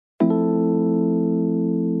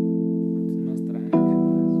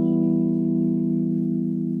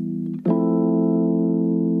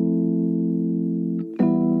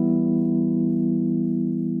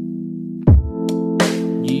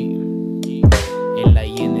en la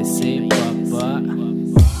INC, papá.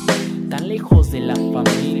 Tan lejos de la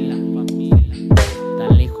familia,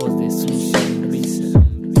 tan lejos de su sonrisa.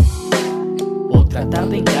 Otra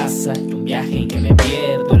tarde en casa y un viaje en que me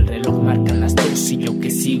pierdo. El reloj marca las 2 y yo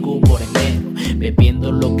que sigo por enero,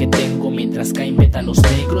 bebiendo lo que tengo mientras caen pétalos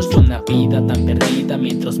negros. Y una vida tan perdida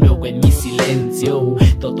mientras me ahogo en mi silencio.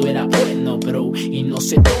 Todo era bueno, bro, y no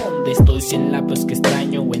sé dónde estoy. Si en labios que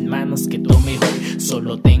extraño o en manos que tomé hoy.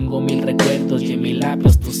 Solo tengo 1000 recuerdos y en mis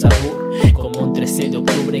labios tu sabor. Como un 13 de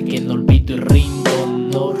octubre que no olvido y rindo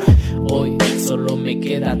honor. Hoy solo me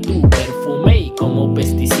queda tu perfume y como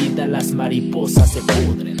pesticida las mariposas se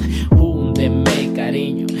pudren. Húndeme,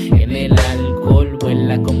 cariño, en el alcohol,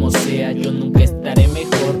 vuela como sea, yo nunca estaré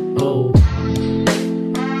mejor. Oh.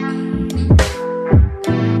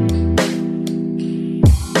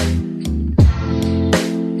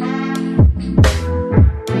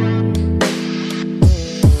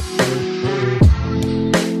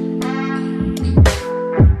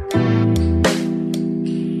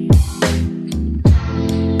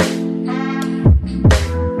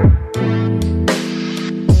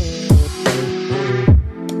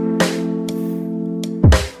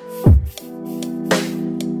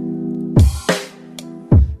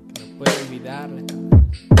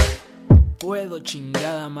 Puedo,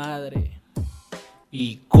 chingada madre.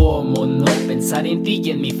 Y cómo no pensar en ti y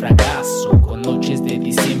en mi fracaso, con noches de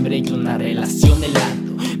diciembre y una relación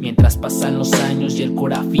helando. Mientras pasan los años y el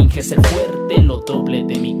cora finge ser fuerte, lo doble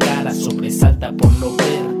de mi cara sobresalta por no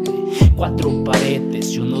verte. 4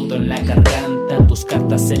 paredes y un nudo en la garganta. Tus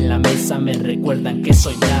cartas en la mesa me recuerdan que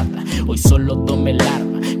soy nada. Hoy solo tomé el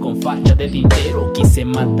arma con facha de tintero. Quise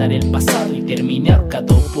matar el pasado y terminé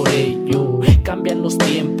ahorcado por ello. Cambian los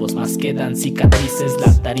tiempos, más quedan cicatrices.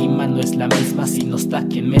 La tarima no es la misma si no está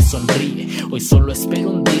quien me sonríe. Hoy solo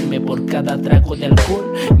espero hundirme por cada trago de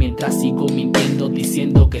alcohol, mientras sigo mintiendo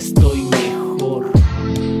diciendo que estoy mejor.